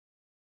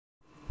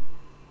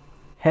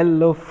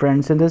Hello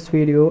friends, in this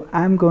video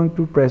I'm going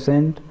to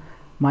present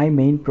my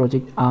main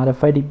project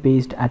RFID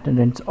based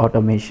attendance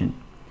automation.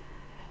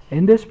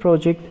 In this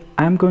project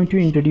I'm going to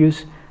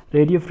introduce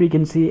radio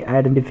frequency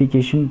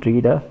identification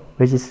reader,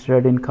 which is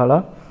red in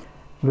color,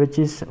 which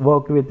is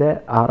worked with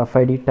the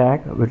RFID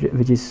tag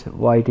which is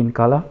white in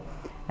color,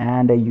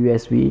 and a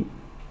USB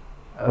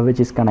which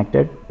is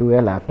connected to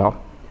a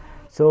laptop.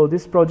 So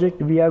this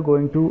project we are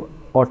going to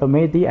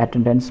automate the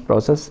attendance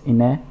process in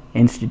an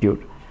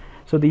institute.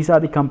 So these are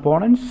the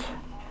components.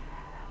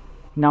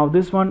 Now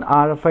this one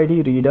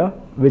RFID reader,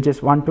 which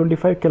is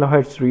 125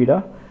 kilohertz reader,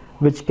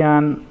 which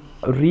can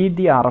read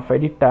the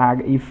RFID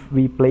tag if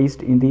we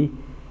placed in the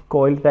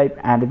coil type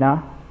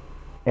antenna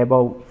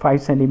above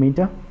 5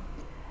 centimeter,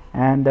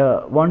 and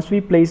once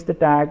we place the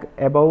tag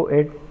above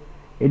it,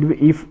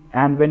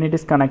 when it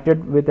is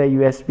connected with a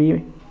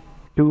USB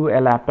to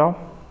a laptop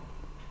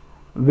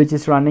which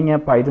is running a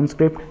Python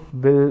script,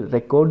 will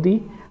record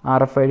the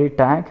RFID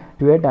tag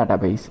to a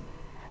database,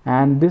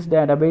 and this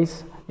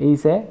database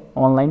is a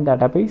online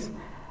database.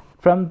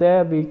 From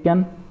there we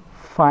can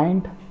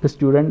find the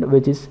student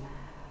which is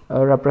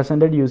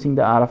represented using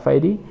the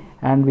RFID,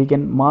 and we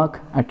can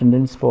mark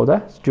attendance for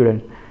the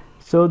student.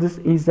 So this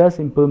is a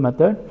simple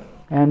method,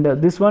 and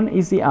this one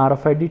is the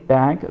RFID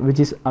tag which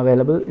is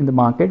available in the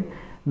market,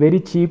 very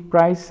cheap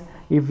price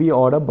if we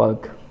order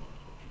bulk.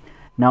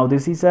 Now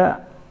this is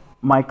a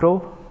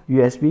micro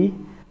USB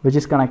which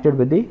is connected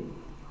with the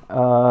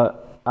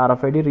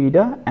RFID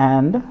reader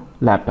and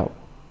laptop.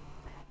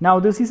 Now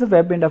this is a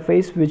web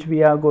interface which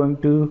we are going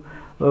to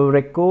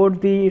record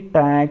the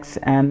tags,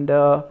 and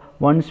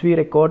once we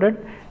record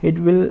it, it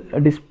will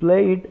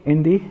display it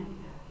in the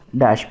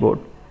dashboard,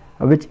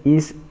 which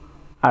is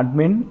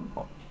admin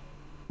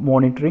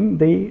monitoring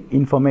the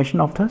information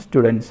of the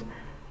students.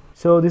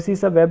 So this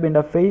is a web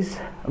interface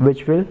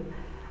which will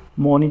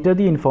monitor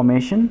the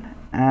information,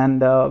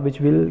 and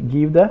which will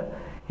give the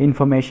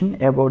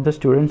information about the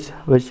students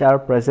which are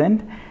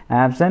present,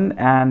 absent,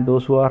 and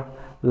those who are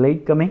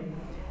late coming.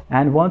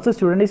 And once the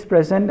student is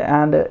present,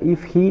 and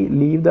if he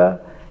leave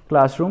the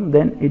classroom,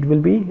 then it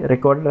will be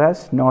recorded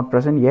as not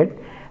present yet,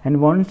 and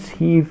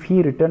if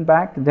he return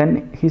back,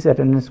 then his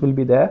attendance will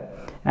be there,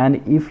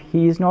 and if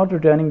he is not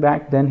returning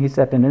back, then his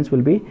attendance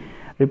will be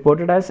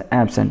reported as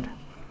absent.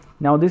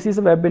 Now this is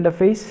a web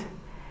interface,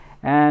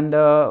 and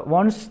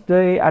once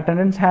the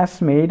attendance has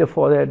made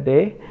for that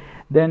day,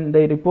 then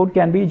the report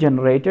can be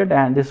generated,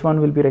 and this one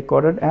will be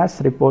recorded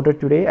as reported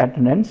today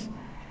attendance.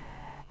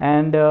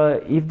 And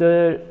if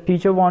the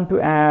teacher want to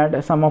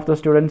add some of the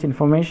students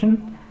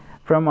information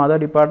from other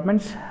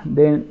departments,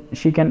 then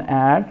she can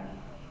add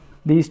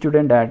the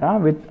student data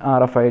with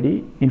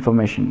RFID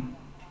information.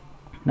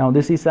 Now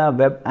this is a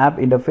web app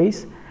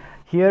interface.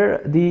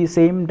 Here the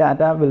same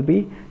data will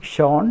be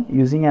shown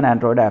using an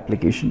Android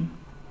application.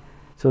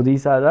 So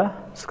these are the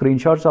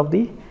screenshots of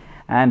the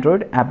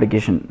Android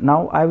application.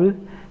 Now I will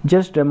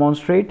just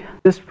demonstrate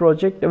this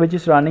project which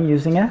is running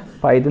using a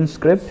Python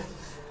script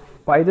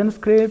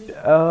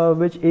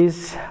which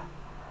is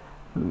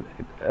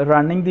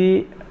running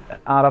the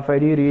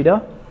RFID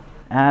reader,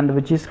 and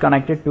which is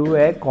connected to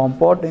a COM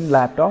port in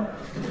laptop,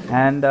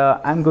 and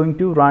I'm going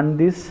to run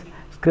this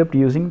script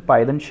using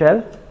Python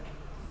shell,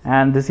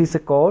 and this is a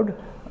code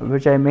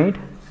which I made,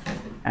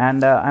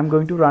 and I'm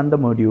going to run the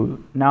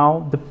module.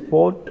 Now the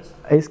port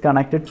is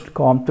connected to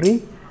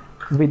COM3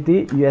 with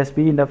the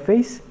USB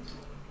interface,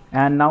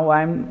 and now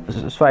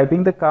I'm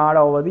swiping the card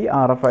over the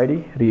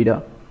RFID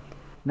reader.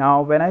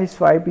 Now when I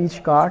swipe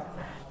each card,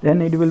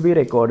 then it will be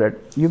recorded.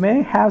 You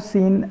may have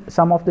seen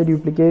some of the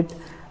duplicate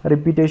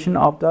repetition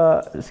of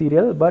the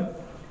serial,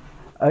 but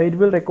it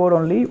will record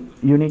only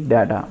unique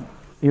data,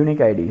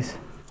 unique IDs,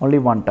 only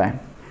one time.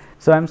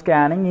 So I'm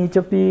scanning each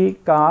of the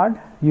card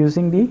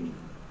using the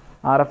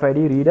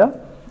RFID reader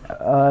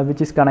which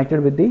is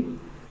connected with the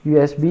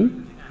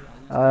USB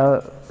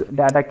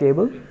data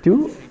cable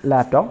to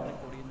laptop.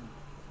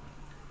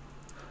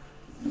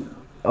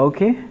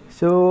 Okay,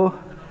 so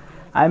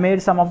I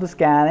made some of the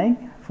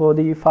scanning for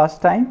the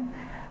first time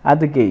at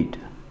the gate.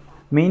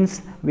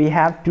 Means we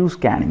have two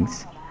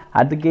scannings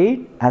at the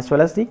gate as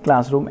well as the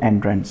classroom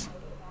entrance.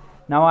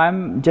 Now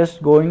I'm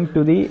just going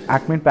to the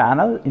admin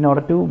panel in order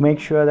to make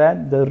sure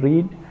that the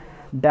read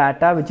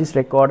data which is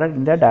recorded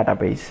in the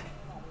database.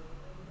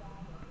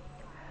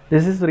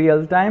 This is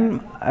real-time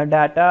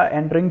data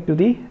entering to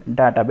the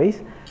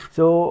database.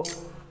 So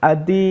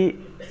at the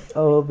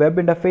web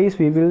interface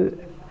we will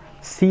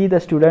see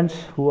the students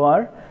who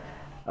are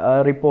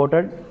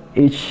reported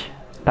each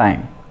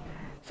time.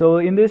 So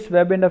in this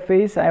web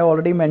interface, I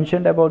already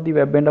mentioned about the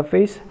web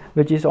interface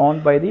which is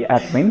owned by the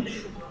admin,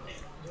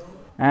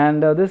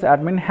 and this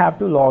admin have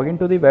to log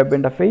into the web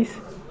interface.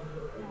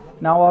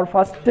 Now our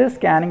first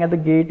scanning at the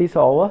gate is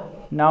over.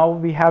 Now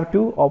we have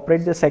to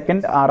operate the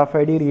second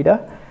RFID reader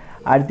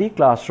at the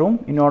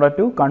classroom in order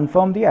to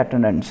confirm the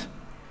attendance.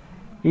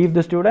 If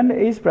the student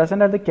is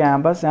present at the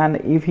campus and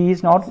if he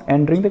is not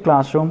entering the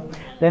classroom,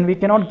 then we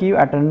cannot give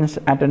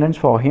attendance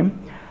for him.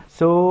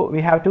 So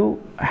we have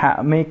to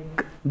make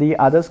the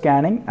other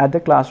scanning at the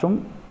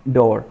classroom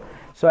door.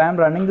 So I am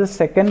running the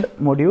second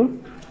module,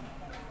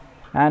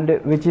 and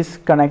which is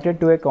connected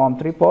to a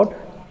COM3 port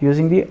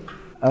using the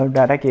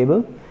data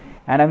cable,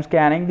 and I'm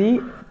scanning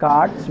the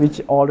cards which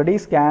already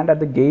scanned at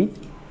the gate,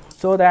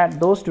 so that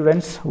those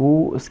students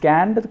who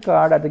scanned the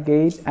card at the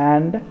gate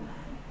and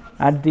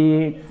at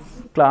the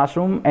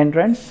classroom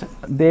entrance,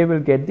 they will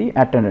get the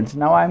attendance.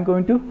 Now I'm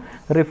going to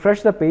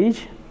refresh the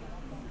page,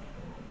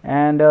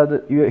 and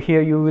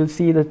here you will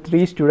see the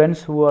 3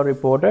 students who are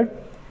reported,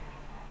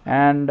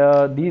 and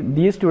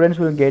these students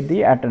will get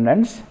the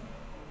attendance.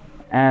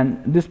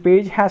 And this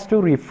page has to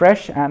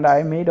refresh, and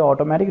I made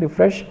automatic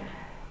refresh,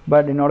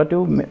 but in order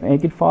to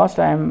make it fast,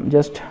 I am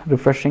just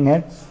refreshing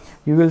it.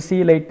 You will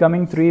see late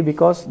coming 3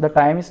 because the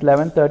time is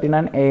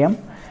 11:39 a.m.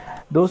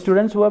 Those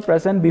students who are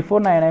present before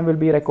 9 a.m. will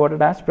be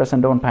recorded as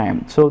present on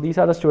time. So these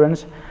are the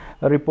students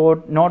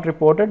not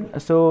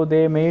reported, so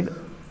they made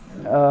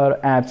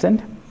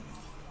absent.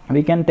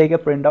 We can take a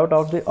printout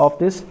of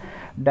this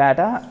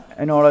data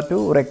in order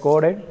to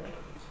record it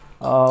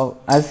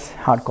as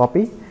hard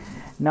copy.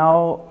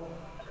 Now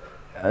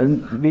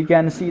we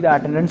can see the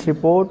attendance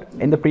report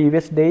in the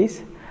previous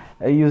days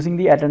using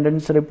the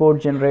attendance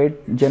report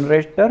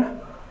generator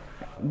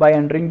by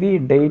entering the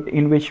date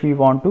in which we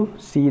want to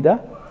see the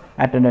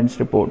attendance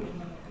report.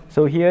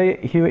 So here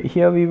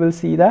we will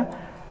see the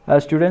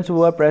students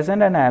who are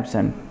present and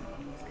absent.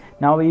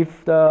 Now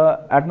if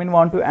the admin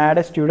want to add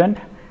a student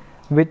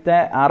with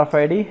the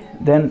RFID,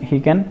 then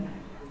he can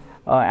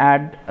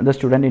add the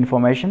student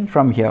information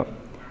from here.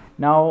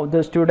 Now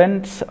the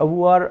students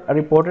who are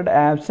reported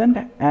absent,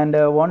 and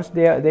once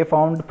they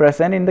found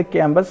present in the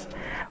campus,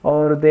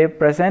 or they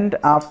present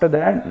after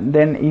that,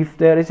 then if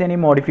there is any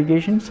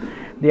modifications,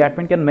 the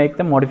admin can make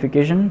the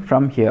modification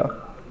from here.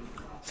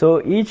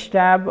 So each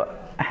tab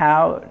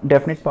have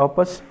definite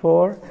purpose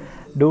for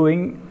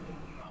doing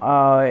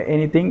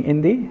anything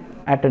in the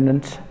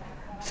attendance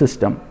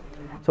system.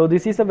 So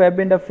this is a web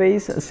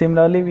interface.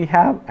 Similarly, we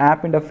have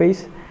app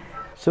interface.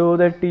 So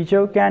the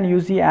teacher can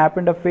use the app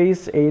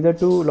interface either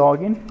to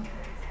log in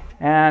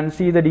and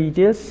see the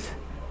details,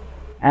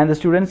 and the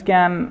students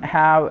can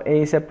have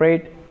a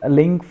separate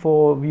link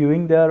for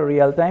viewing their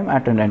real-time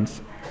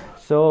attendance.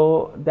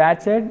 So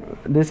that's it.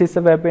 This is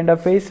a web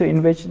interface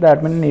in which the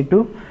admin need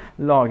to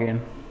log in.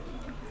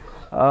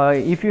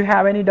 If you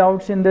have any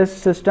doubts in this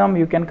system,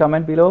 you can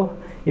comment below.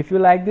 If you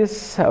like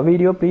this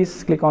video,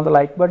 please click on the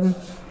like button.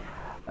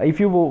 If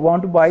you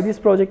want to buy this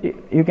project,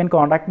 you can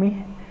contact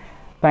me.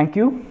 Thank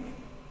you.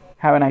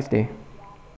 Have a nice day.